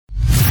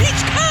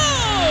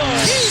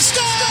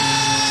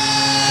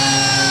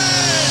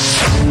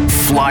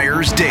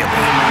Flyers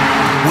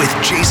Daily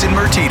with Jason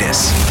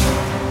Martinez.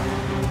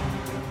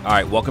 All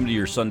right, welcome to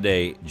your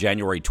Sunday,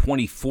 January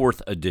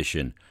 24th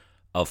edition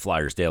of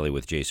Flyers Daily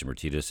with Jason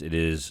Martinez. It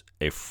is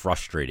a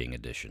frustrating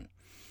edition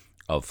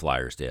of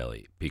Flyers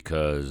Daily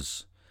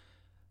because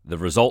the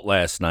result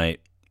last night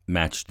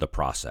matched the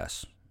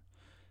process.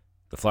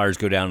 The Flyers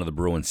go down to the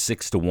Bruins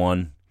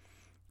 6-1.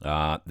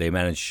 They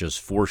managed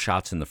just 4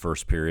 shots in the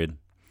first period.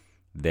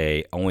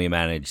 They only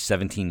managed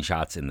 17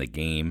 shots in the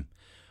game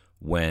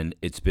when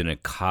it's been a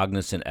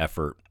cognizant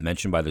effort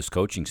mentioned by this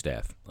coaching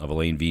staff of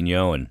Alain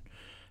Vigneault and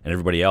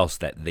everybody else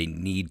that they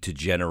need to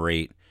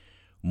generate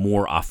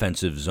more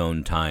offensive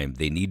zone time.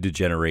 They need to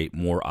generate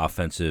more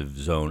offensive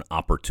zone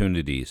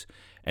opportunities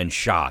and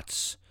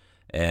shots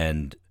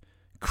and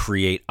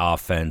create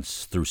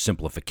offense through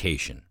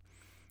simplification.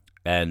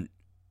 And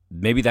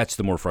maybe that's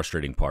the more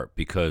frustrating part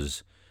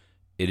because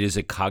it is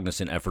a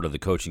cognizant effort of the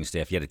coaching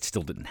staff, yet it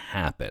still didn't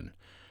happen.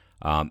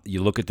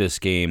 You look at this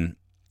game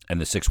and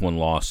the 6-1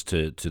 loss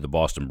to the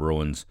Boston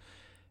Bruins,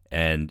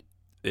 and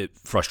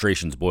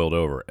frustrations boiled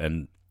over.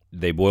 And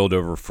they boiled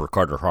over for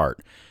Carter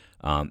Hart.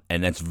 And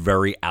that's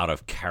very out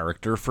of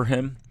character for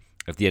him.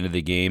 At the end of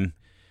the game,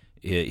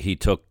 he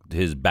took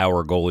his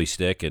Bauer goalie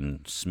stick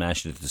and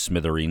smashed it to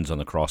smithereens on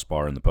the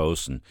crossbar in the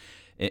post. And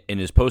in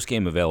his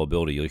post-game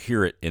availability, you'll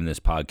hear it in this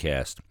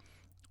podcast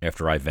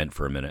after I vent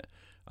for a minute.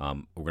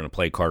 We're going to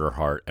play Carter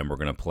Hart, and we're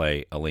going to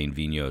play Alain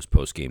Vigneault's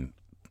post-game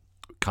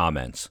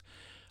comments.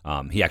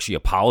 He actually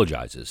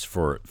apologizes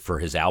for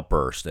his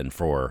outburst and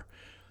for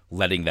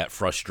letting that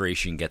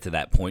frustration get to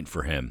that point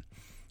for him.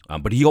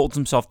 But he holds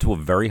himself to a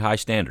very high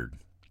standard.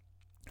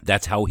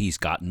 That's how he's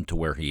gotten to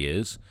where he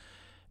is.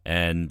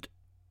 And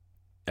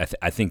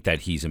I think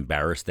that he's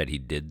embarrassed that he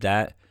did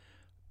that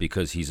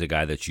because he's a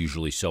guy that's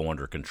usually so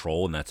under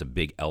control, and that's a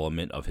big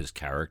element of his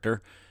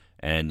character.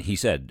 And he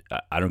said,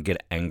 I don't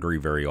get angry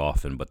very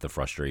often, but the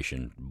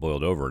frustration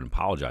boiled over, and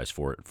apologized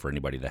for it for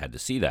anybody that had to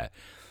see that.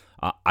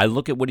 I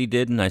look at what he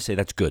did, and I say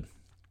that's good.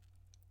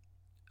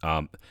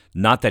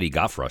 Not that he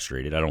got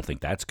frustrated. I don't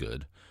think that's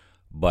good.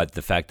 But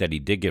the fact that he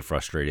did get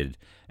frustrated,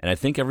 and I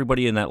think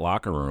everybody in that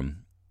locker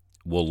room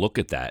will look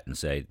at that and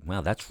say, wow,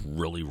 that's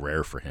really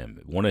rare for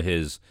him. One of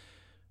his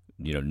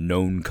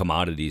known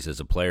commodities as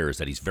a player is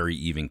that he's very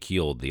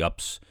even-keeled. The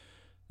ups,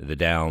 the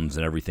downs,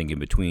 and everything in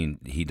between,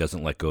 he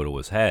doesn't let go to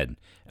his head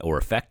or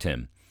affect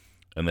him.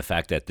 And the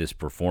fact that this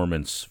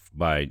performance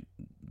by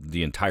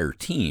the entire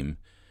team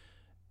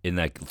in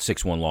that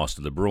 6-1 loss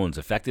to the Bruins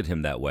affected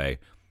him that way,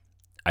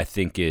 I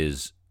think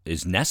is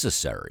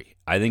necessary.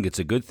 I think it's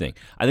a good thing.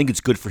 I think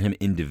it's good for him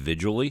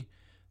individually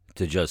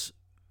to just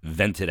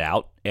vent it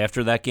out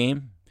after that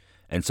game.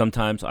 And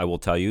sometimes I will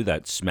tell you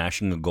that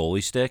smashing a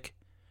goalie stick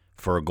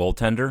for a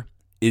goaltender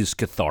is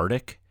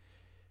cathartic.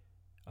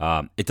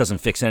 It doesn't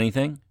fix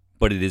anything,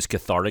 but it is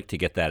cathartic to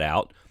get that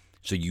out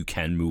so you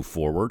can move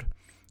forward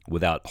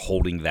without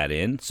holding that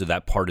in. So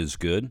that part is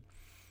good.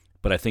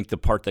 But I think the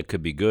part that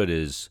could be good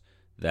is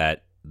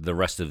that the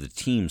rest of the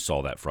team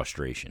saw that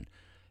frustration.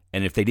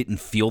 And if they didn't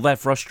feel that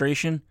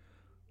frustration,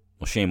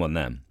 well, shame on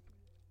them.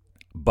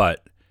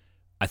 But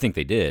I think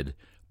they did.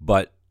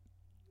 But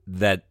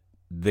that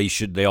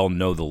they all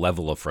know the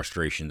level of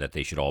frustration that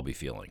they should all be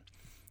feeling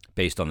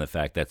based on the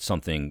fact that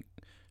something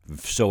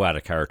so out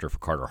of character for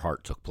Carter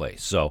Hart took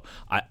place. So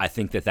I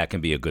think that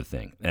can be a good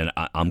thing. And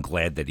I'm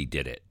glad that he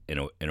did it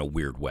in a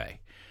weird way.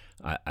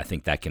 I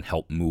think that can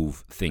help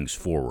move things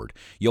forward.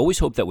 You always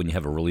hope that when you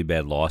have a really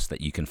bad loss that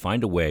you can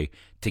find a way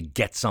to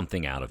get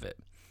something out of it,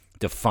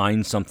 to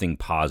find something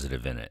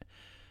positive in it.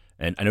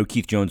 And I know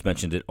Keith Jones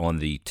mentioned it on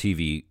the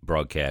TV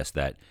broadcast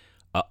that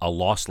a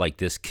loss like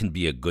this can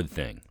be a good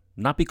thing.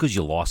 Not because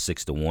you lost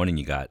 6-1 and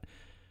you got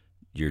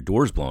your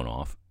doors blown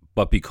off,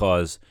 but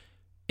because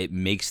it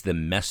makes the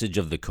message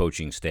of the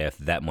coaching staff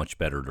that much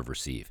better to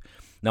receive.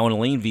 Now, when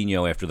Alain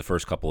Vigneault, after the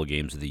first couple of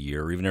games of the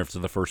year, or even after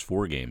the first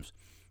 4 games,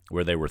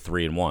 where they were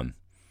 3-1,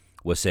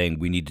 was saying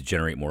we need to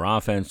generate more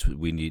offense,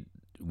 we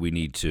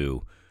need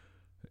to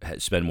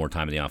spend more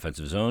time in the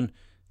offensive zone.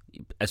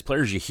 As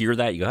players, you hear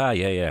that, you go,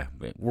 yeah,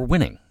 we're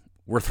winning.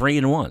 We're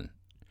 3-1.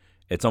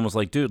 It's almost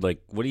like, dude,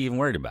 like, what are you even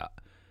worried about?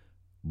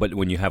 But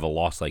when you have a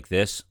loss like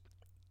this,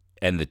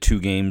 and the 2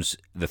 games,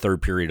 the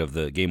third period of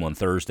the game on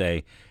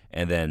Thursday,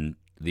 and then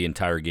the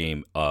entire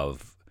game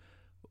of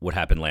what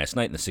happened last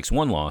night in the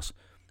 6-1 loss,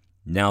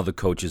 now the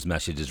coach's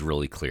message is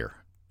really clear.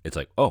 It's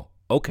like, oh,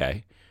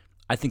 okay.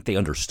 I think they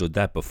understood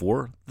that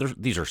before.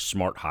 These are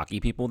smart hockey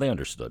people. They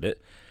understood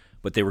it,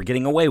 but they were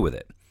getting away with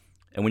it.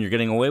 And when you're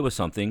getting away with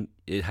something,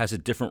 it has a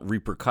different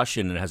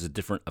repercussion and it has a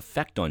different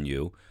effect on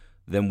you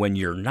than when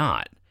you're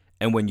not.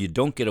 And when you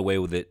don't get away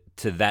with it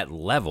to that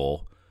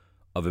level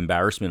of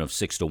embarrassment of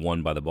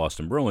 6-1 by the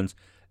Boston Bruins,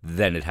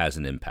 then it has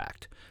an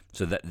impact.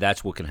 So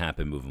that's what can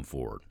happen moving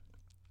forward.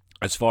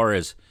 As far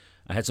as,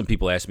 I had some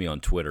people ask me on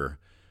Twitter,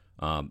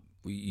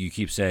 you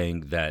keep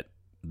saying that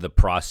the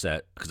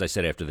process, because I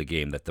said after the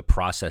game that the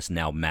process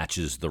now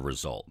matches the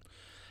result.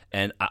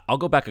 And I'll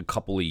go back a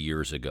couple of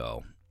years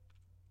ago,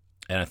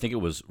 and I think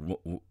it was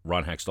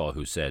Ron Hextall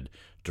who said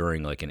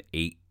during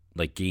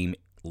game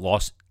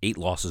lost 8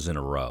 losses in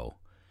a row.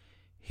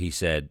 He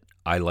said,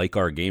 I like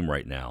our game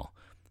right now.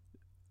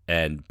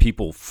 And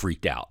people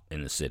freaked out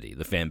in the city.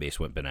 The fan base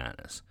went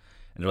bananas.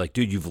 And they're like,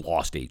 dude, you've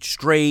lost 8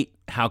 straight.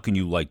 How can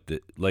you like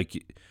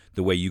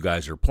the way you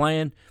guys are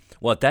playing?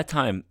 Well, at that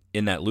time,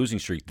 in that losing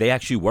streak, they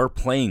actually were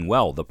playing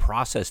well. The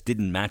process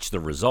didn't match the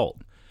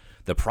result.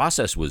 The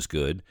process was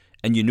good,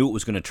 and you knew it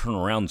was going to turn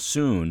around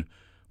soon.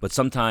 But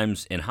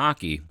sometimes in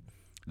hockey,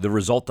 the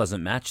result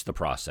doesn't match the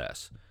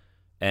process.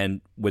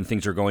 And when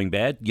things are going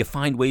bad, you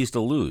find ways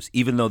to lose,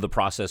 even though the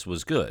process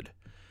was good.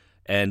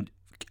 And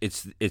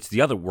it's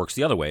works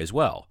the other way as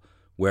well,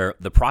 where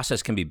the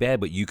process can be bad,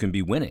 but you can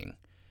be winning.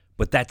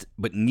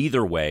 But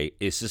neither way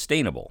is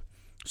sustainable.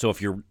 So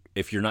if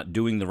you're not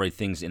doing the right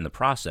things in the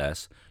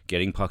process,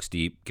 getting pucks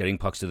deep, getting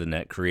pucks to the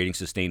net, creating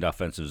sustained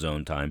offensive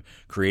zone time,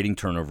 creating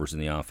turnovers in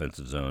the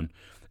offensive zone,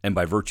 and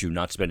by virtue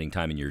not spending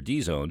time in your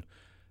D zone,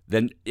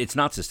 then it's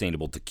not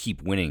sustainable to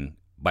keep winning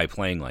by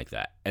playing like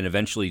that. And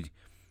eventually,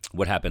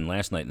 what happened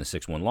last night in the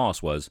 6-1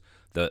 loss was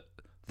the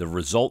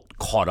result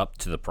caught up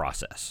to the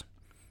process.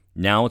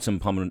 Now it's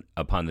incumbent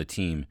upon the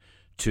team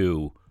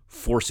to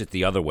force it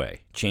the other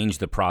way, change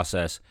the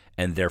process,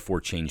 and therefore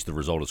change the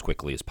result as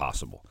quickly as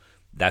possible.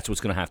 That's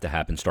what's going to have to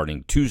happen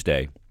starting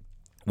Tuesday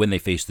when they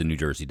face the New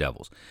Jersey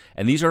Devils.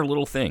 And these are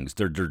little things.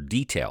 They're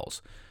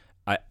details.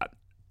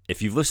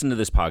 If you've listened to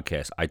this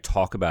podcast, I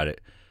talk about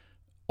it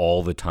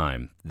all the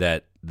time,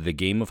 that the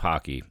game of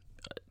hockey,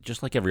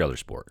 just like every other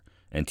sport,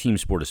 and team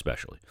sport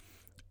especially,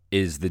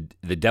 is the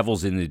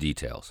devil's in the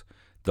details.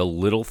 The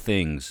little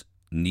things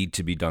need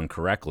to be done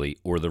correctly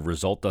or the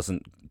result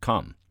doesn't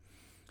come.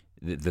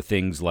 The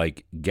things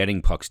like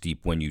getting pucks deep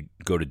when you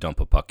go to dump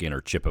a puck in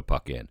or chip a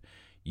puck in.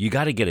 You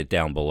got to get it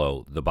down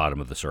below the bottom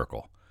of the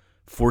circle.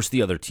 Force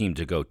the other team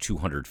to go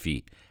 200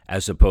 feet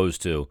as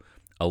opposed to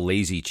a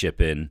lazy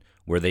chip in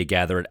where they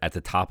gather it at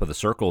the top of the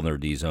circle in their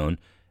D zone,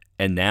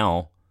 and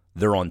now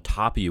they're on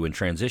top of you in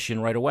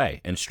transition right away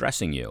and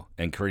stressing you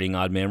and creating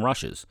odd man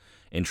rushes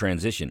in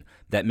transition.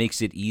 That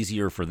makes it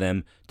easier for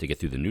them to get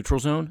through the neutral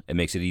zone. It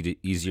makes it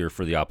easier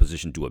for the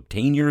opposition to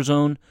obtain your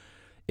zone.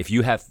 If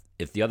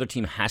the other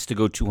team has to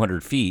go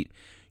 200 feet,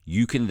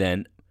 you can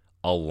then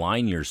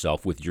align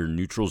yourself with your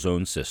neutral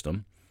zone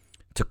system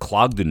to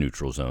clog the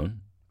neutral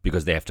zone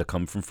because they have to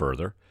come from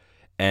further,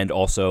 and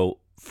also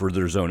for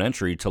their zone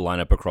entry to line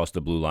up across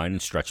the blue line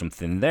and stretch them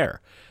thin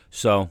there.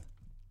 So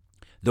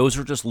those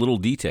are just little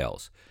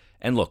details.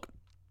 And look,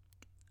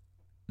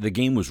 the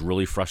game was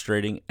really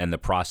frustrating, and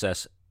the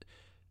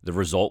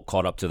result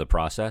caught up to the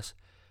process.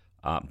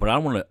 But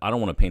I don't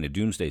want to paint a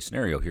doomsday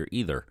scenario here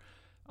either.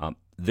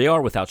 They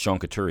are without Sean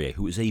Couturier,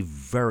 who is a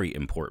very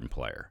important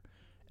player,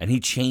 and he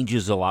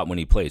changes a lot when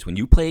he plays. When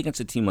you play against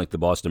a team like the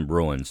Boston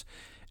Bruins,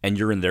 and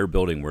you're in their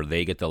building where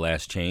they get the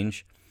last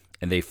change,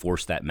 and they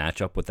force that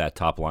matchup with that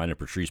top line of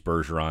Patrice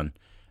Bergeron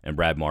and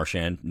Brad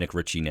Marchand, Nick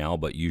Ritchie now,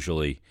 but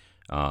usually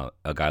a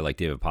guy like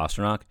David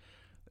Pastrnak,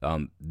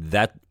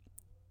 that's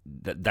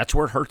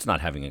where it hurts not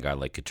having a guy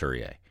like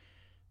Couturier.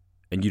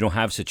 And you don't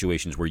have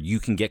situations where you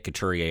can get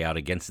Couturier out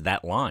against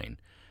that line.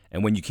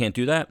 And when you can't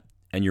do that,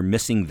 and you're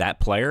missing that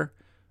player,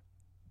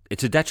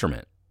 it's a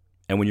detriment.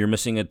 And when you're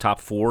missing a top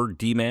 4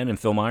 D-man in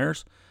Phil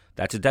Myers,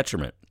 that's a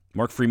detriment.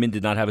 Mark Freeman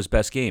did not have his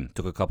best game.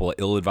 Took a couple of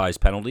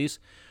ill-advised penalties,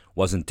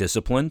 wasn't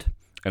disciplined,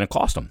 and it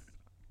cost him.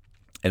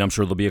 And I'm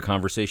sure there'll be a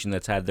conversation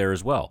that's had there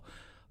as well.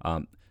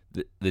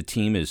 The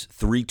team is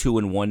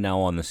 3-2-1 now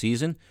on the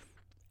season,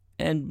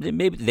 and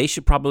maybe they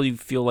should probably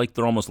feel like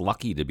they're almost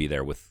lucky to be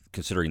there with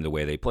considering the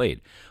way they played.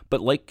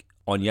 But like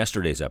on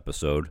yesterday's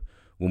episode,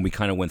 when we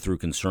kind of went through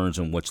concerns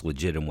on what's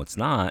legit and what's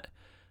not,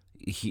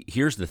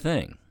 here's the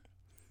thing.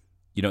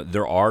 You know,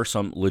 there are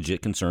some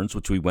legit concerns,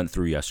 which we went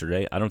through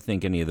yesterday. I don't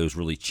think any of those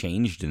really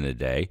changed in the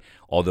day,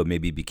 although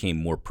maybe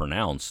became more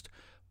pronounced.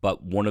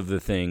 But one of the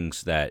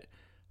things that,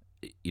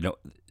 you know,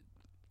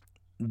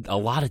 a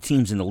lot of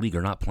teams in the league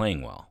are not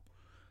playing well.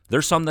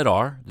 There's some that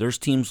are. There's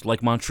teams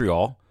like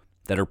Montreal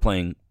that are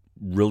playing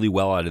really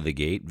well out of the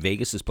gate.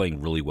 Vegas is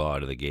playing really well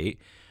out of the gate.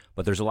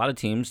 But there's a lot of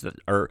teams that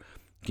are,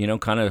 you know,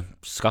 kind of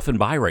scuffing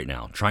by right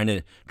now, trying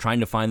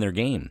to find their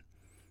game.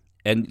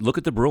 And look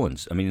at the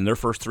Bruins. I mean, in their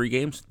first 3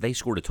 games, they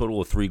scored a total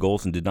of 3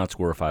 goals and did not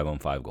score a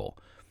 5-on-5 goal.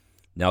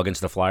 Now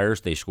against the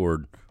Flyers, they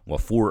scored,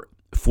 four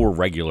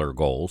regular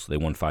goals. They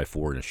won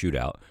 5-4 in a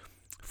shootout.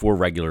 4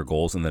 regular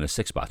goals and then a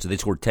 6 spot. So they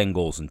scored 10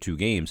 goals in 2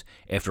 games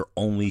after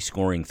only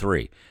scoring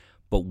 3.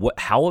 But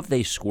how have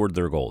they scored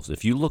their goals?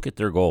 If you look at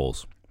their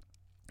goals,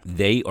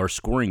 they are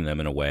scoring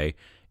them in a way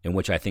in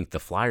which I think the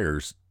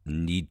Flyers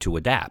need to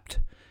adapt.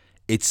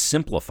 It's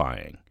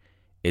simplifying.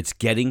 It's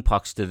getting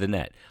pucks to the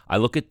net. I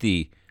look at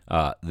the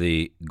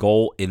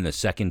goal in the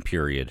second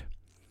period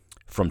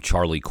from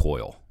Charlie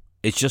Coyle.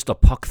 It's just a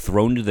puck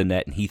thrown to the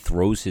net, and he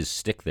throws his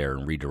stick there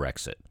and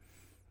redirects it.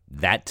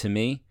 That, to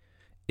me,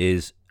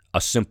 is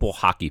a simple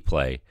hockey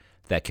play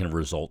that can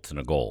result in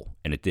a goal,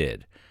 and it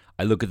did.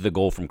 I look at the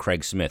goal from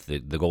Craig Smith, the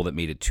goal that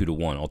made it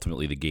 2-1,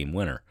 ultimately the game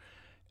winner.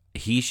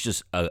 he's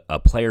just a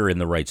player in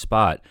the right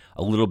spot.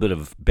 A little bit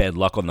of bad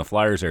luck on the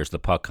Flyers there as the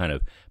puck kind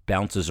of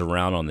bounces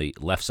around on the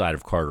left side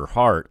of Carter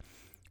Hart,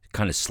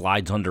 kind of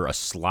slides under a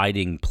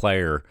sliding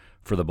player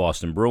for the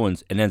Boston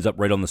Bruins, and ends up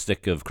right on the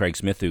stick of Craig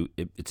Smith, who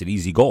it's an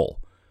easy goal.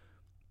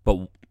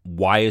 But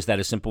why is that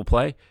a simple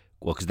play?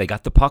 Well, because they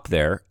got the puck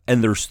there,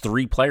 and there's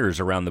 3 players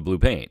around the blue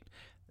paint.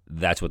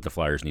 That's what the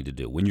Flyers need to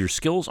do. When your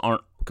skills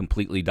aren't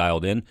completely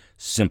dialed in,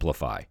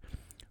 simplify.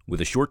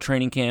 With a short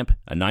training camp,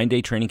 a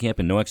 9-day training camp,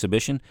 and no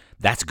exhibition,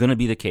 that's going to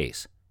be the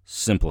case.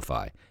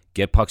 Simplify.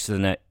 Get pucks to the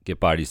net, get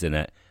bodies to the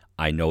net.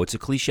 I know it's a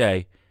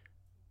cliche,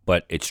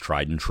 but it's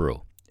tried and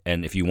true.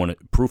 And if you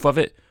want proof of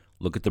it,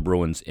 look at the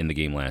Bruins in the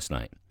game last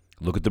night.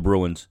 Look at the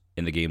Bruins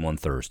in the game on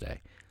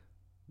Thursday.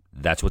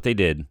 That's what they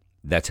did.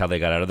 That's how they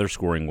got out of their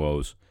scoring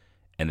woes,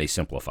 and they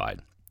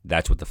simplified.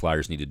 That's what the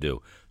Flyers need to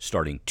do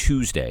starting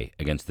Tuesday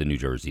against the New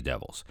Jersey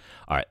Devils.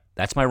 All right,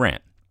 that's my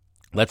rant.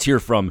 Let's hear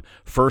from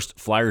first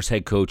Flyers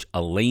head coach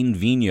Alain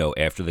Vigneault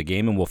after the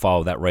game, and we'll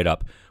follow that right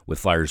up with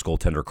Flyers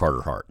goaltender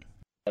Carter Hart.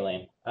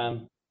 Alain,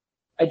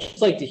 I'd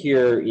just like to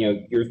hear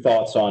your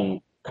thoughts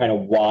on kind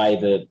of why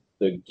the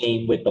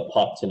game with the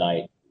puck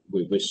tonight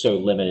was so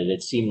limited.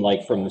 It seemed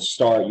like from the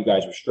start you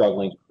guys were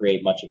struggling to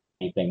create much of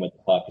anything with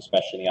the puck,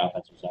 especially in the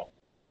offensive zone.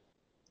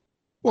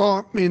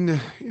 Well, I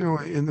mean,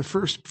 in the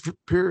first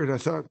period, I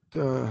thought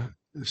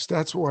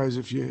stats-wise,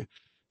 if you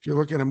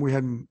look at them, we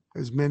had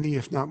as many,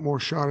 if not more,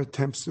 shot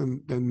attempts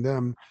than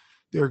them.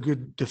 They're a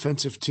good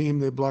defensive team.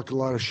 They block a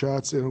lot of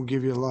shots. They don't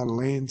give you a lot of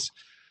lanes.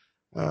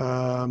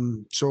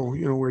 So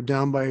we're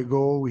down by a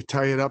goal. We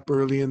tie it up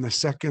early in the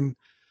second,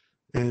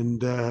 and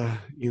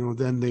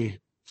then they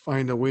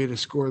find a way to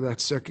score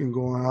that second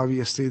goal. And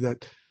obviously,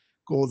 that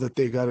goal that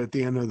they got at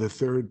the end of the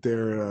third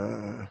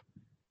there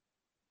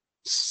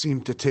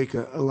seemed to take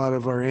a lot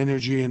of our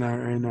energy and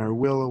our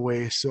will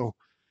away. So,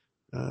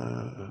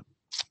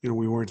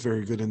 we weren't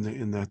very good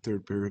in that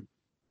third period.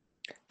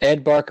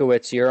 Ed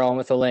Barkowitz, you're on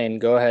with Alain.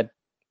 Go ahead.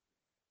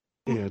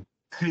 Yeah.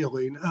 Hey,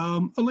 Alain.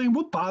 Alain,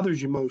 what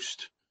bothers you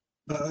most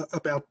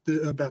about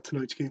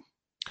tonight's game?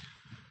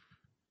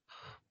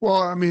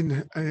 Well, I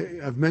mean,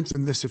 I've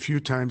mentioned this a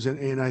few times,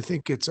 and I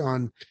think it's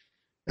on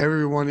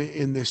everyone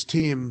in this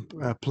team,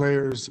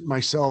 players,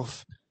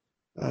 myself,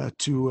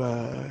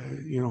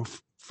 to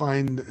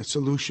find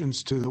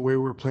solutions to the way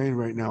we're playing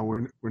right now.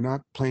 We're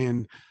not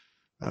playing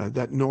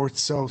that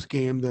north-south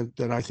game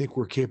that I think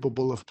we're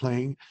capable of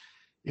playing.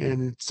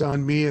 And it's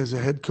on me as a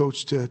head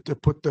coach to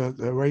put the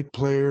right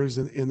players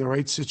in the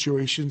right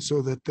situation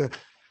so that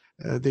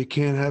they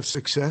can have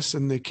success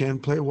and they can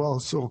play well.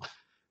 So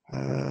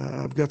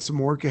I've got some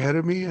work ahead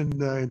of me,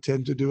 and I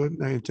intend to do it.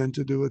 And I intend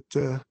to do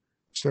it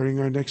starting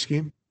our next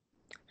game.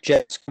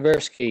 Jeff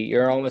Skversky,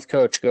 you're on with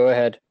Coach. Go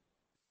ahead.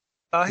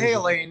 Hey,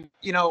 Alain,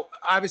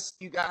 obviously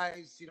you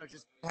guys,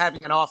 just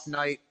having an off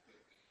night.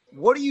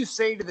 What do you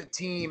say to the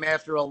team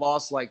after a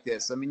loss like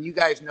this? I mean, you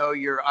guys know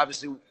you're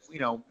obviously,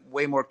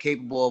 way more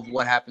capable of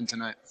what happened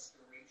tonight.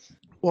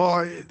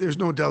 Well, there's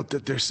no doubt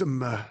that there's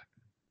some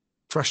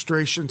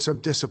frustration, some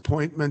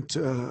disappointment,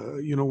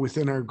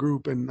 within our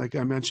group. And like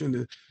I mentioned,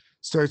 it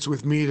starts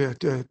with me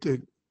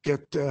to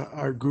get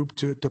our group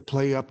to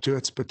play up to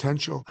its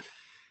potential.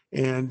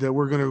 And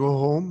we're going to go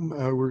home.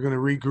 We're going to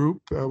regroup.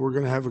 We're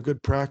going to have a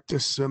good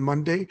practice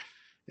Monday,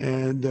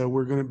 and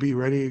we're going to be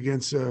ready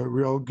against a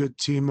real good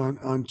team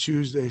on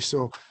Tuesday.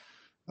 So,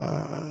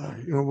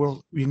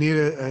 we need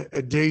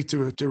a day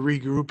to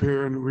regroup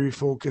here and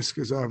refocus,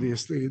 because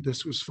obviously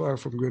this was far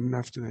from good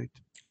enough tonight.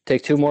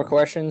 Take 2 more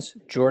questions.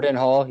 Jordan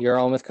Hall, you're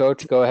on with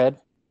Coach. Go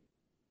ahead.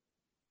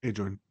 Hey,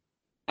 Jordan.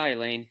 Hi,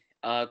 Elaine.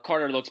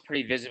 Carter looks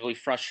pretty visibly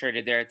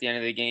frustrated there at the end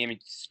of the game.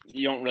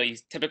 You don't really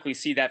typically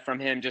see that from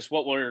him. Just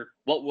what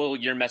will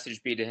your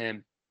message be to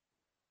him?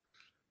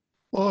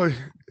 Well,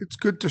 it's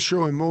good to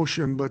show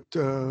emotion, but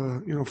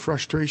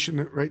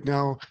frustration right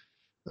now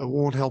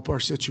won't help our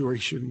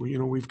situation.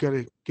 We've got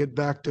to get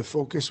back to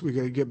focus. We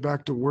got to get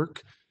back to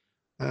work,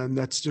 and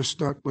that's just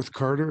not with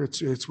Carter.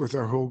 It's with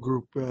our whole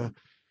group.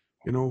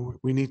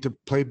 We need to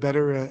play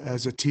better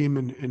as a team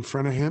in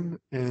front of him,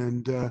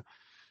 and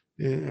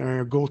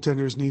our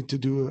goaltenders need to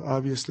do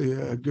obviously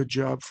a good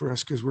job for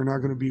us, because we're not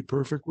going to be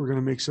perfect. We're going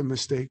to make some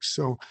mistakes.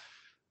 So,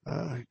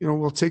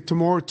 we'll take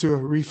tomorrow to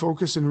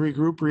refocus and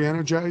regroup,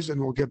 re-energize, and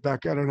we'll get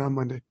back at it on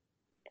Monday.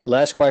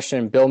 Last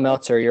question, Bill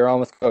Meltzer, you're on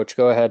with Coach.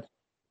 Go ahead.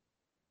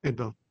 Hey,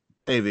 Bill.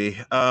 Hey, V.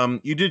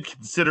 You did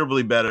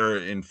considerably better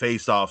in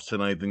face-offs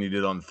tonight than you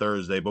did on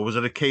Thursday, but was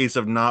it a case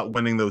of not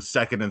winning those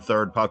second and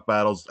third puck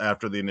battles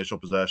after the initial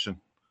possession?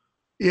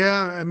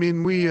 Yeah, I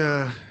mean,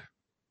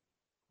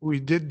 we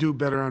did do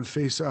better on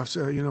face-offs.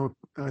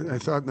 I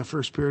thought in the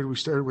first period we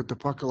started with the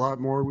puck a lot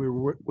more. We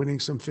were winning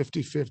some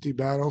 50-50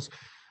 battles.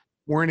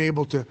 Weren't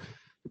able to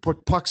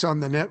put pucks on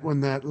the net when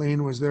that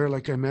lane was there.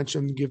 Like I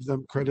mentioned, give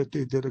them credit.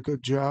 They did a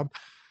good job.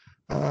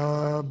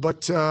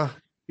 But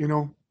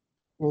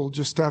we'll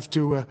just have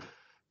to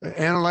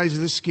analyze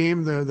this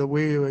game the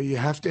way you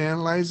have to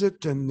analyze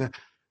it, and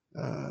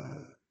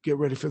get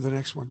ready for the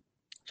next one.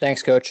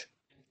 Thanks, Coach.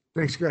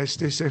 Thanks, guys.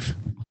 Stay safe.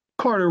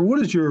 Carter, what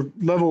is your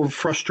level of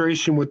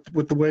frustration with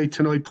the way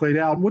tonight played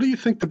out? What do you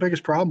think the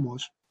biggest problem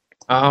was?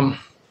 I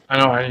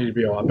know I need to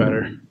be a lot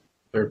better.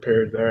 Third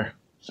period there.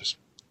 It's just,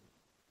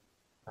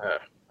 I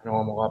know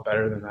I'm a lot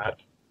better than that.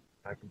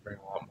 I can bring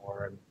a lot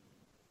more and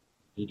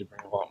need to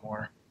bring a lot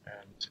more.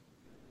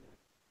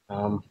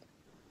 And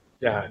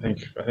yeah, I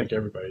think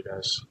everybody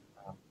does.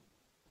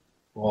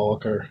 We'll all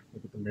look at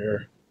the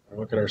mirror, or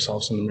look at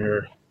ourselves in the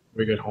mirror.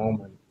 We get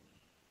home and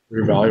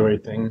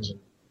reevaluate things.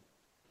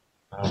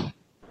 And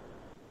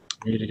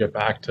we need to get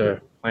back to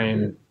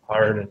playing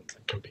hard and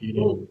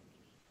competing.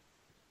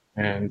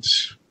 And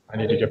I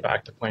need to get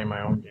back to playing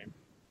my own game.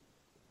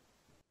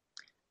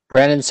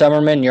 Brandon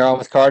Summerman, you're on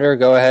with Carter.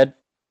 Go ahead.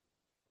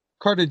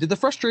 Carter, did the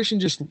frustration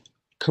just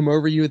come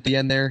over you at the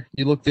end there?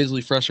 You looked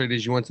visibly frustrated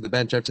as you went to the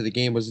bench after the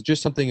game. Was it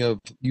just something of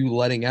you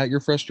letting out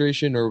your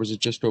frustration, or was it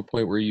just to a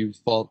point where you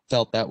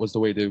felt that was the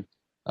way to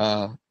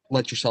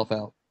let yourself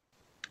out?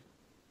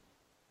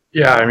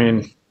 Yeah, I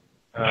mean,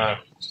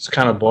 just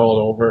kind of boiled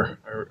over.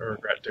 I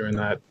regret doing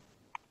that.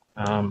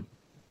 I'm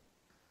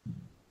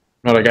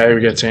not a guy who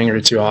gets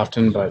angry too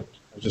often, but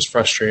I was just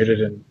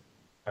frustrated, and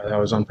that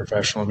was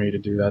unprofessional of me to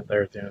do that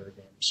there at the end of the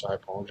game. So I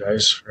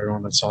apologize for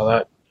everyone that saw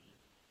that.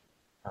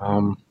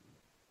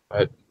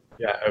 But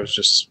yeah, it was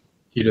just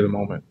heat of the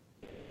moment.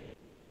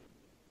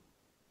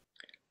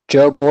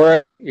 Joe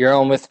Bora, you're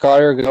on with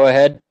Carter. Go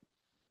ahead.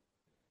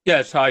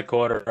 Yes, hi,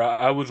 Carter.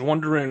 I was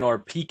wondering, our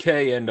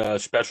PK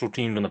and special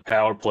teams on the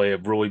power play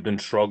have really been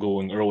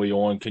struggling early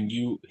on. Can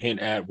you hint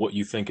at what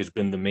you think has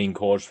been the main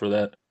cause for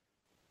that?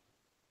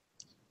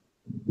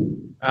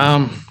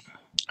 I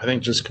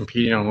think just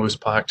competing on loose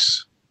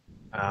pucks,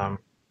 getting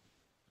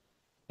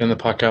the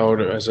puck out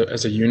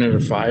as a unit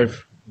of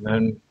 5, and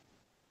then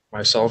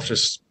myself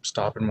just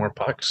stopping more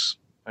pucks,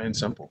 plain and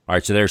simple. All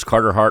right, so there's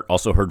Carter Hart,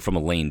 also heard from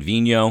Elaine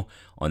Vigneault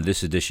on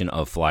this edition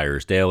of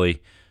Flyers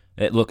Daily.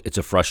 Look, it's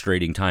a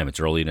frustrating time. It's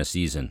early in a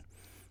season,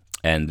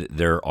 and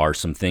there are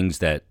some things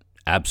that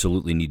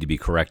absolutely need to be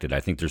corrected. I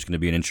think there's going to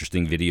be an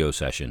interesting video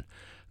session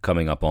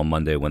coming up on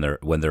Monday when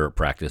they're at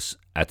practice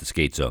at the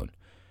skate zone.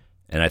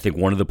 And I think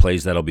one of the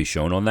plays that'll be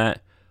shown on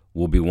that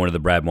will be one of the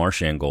Brad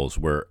Marchand goals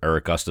where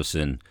Eric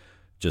Gustafsson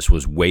just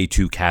was way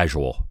too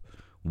casual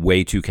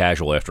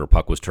after a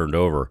puck was turned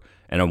over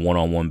in a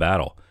one-on-one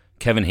battle.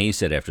 Kevin Hayes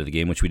said after the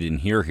game, which we didn't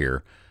hear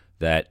here,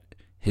 that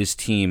his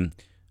team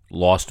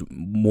lost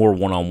more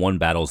one-on-one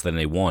battles than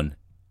they won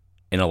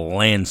in a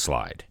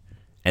landslide.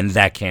 And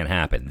that can't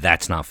happen.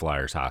 That's not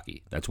Flyers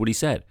hockey. That's what he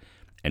said.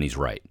 And he's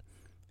right.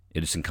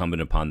 It is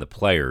incumbent upon the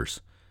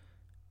players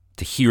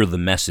to hear the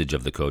message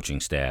of the coaching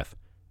staff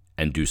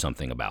and do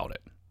something about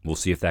it. We'll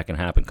see if that can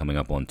happen coming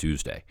up on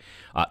Tuesday.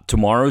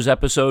 Tomorrow's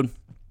episode,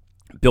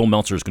 Bill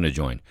Meltzer is going to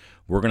join.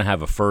 We're going to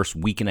have a first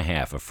week and a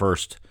half, a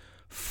first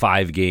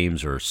 5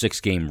 games or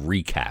 6-game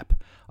recap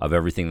of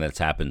everything that's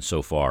happened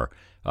so far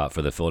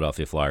for the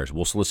Philadelphia Flyers.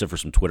 We'll solicit for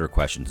some Twitter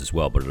questions as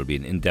well, but it'll be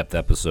an in-depth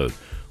episode.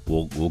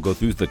 We'll go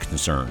through the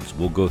concerns.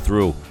 We'll go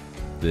through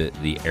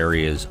the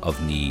areas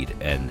of need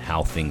and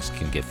how things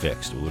can get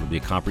fixed. It'll be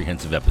a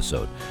comprehensive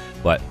episode.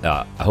 But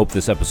I hope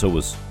this episode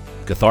was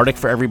cathartic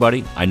for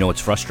everybody. I know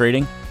it's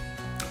frustrating.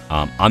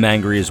 I'm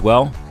angry as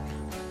well.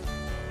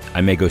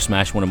 I may go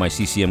smash one of my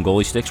CCM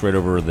goalie sticks right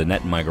over the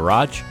net in my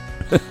garage,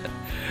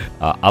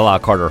 a la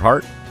Carter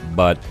Hart,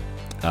 but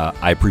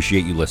I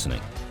appreciate you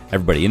listening.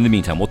 Everybody, in the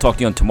meantime, we'll talk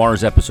to you on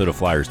tomorrow's episode of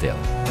Flyers Daily.